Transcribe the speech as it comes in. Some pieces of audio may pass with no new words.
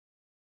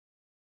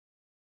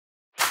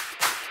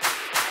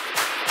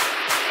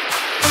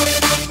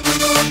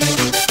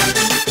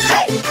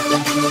Hey,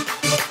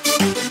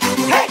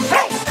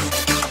 hey.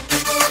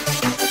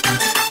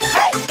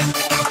 Hey.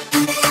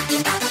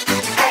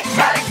 Hey.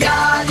 My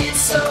God is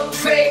so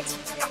great,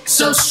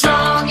 so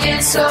strong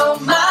and so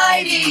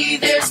mighty.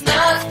 There's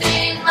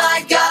nothing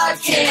my God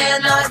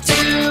cannot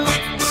do.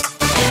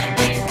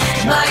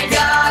 My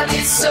God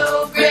is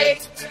so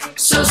great,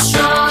 so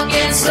strong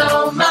and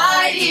so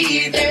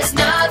mighty. There's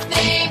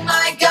nothing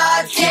my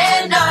God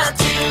cannot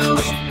do.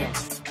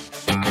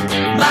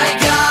 My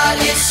God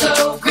is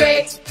so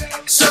great,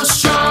 so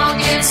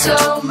strong and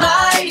so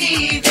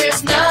mighty.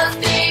 There's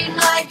nothing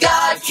my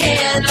God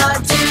cannot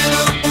do.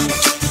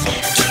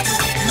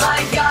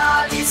 My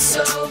God is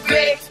so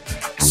great,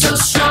 so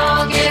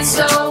strong and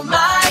so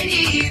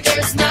mighty.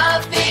 There's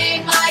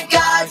nothing my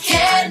God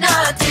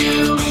cannot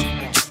do.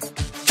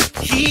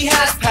 He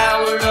has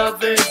power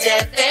over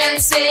death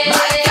and sin.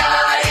 My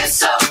God is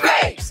so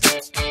great.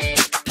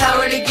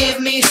 Power to give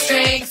me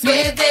strength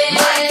within.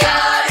 My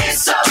God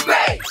is so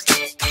great.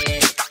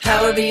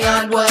 Power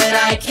beyond what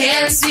I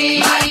can see.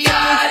 My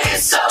God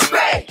is so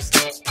great.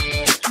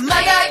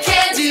 My God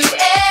can do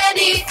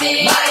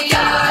anything. My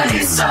God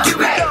is so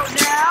great.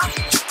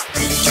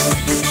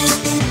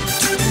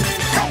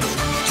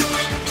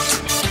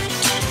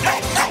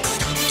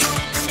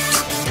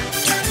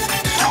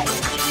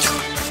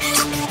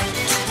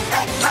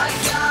 My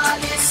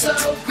God is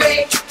so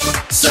great,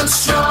 so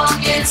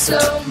strong and so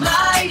mighty.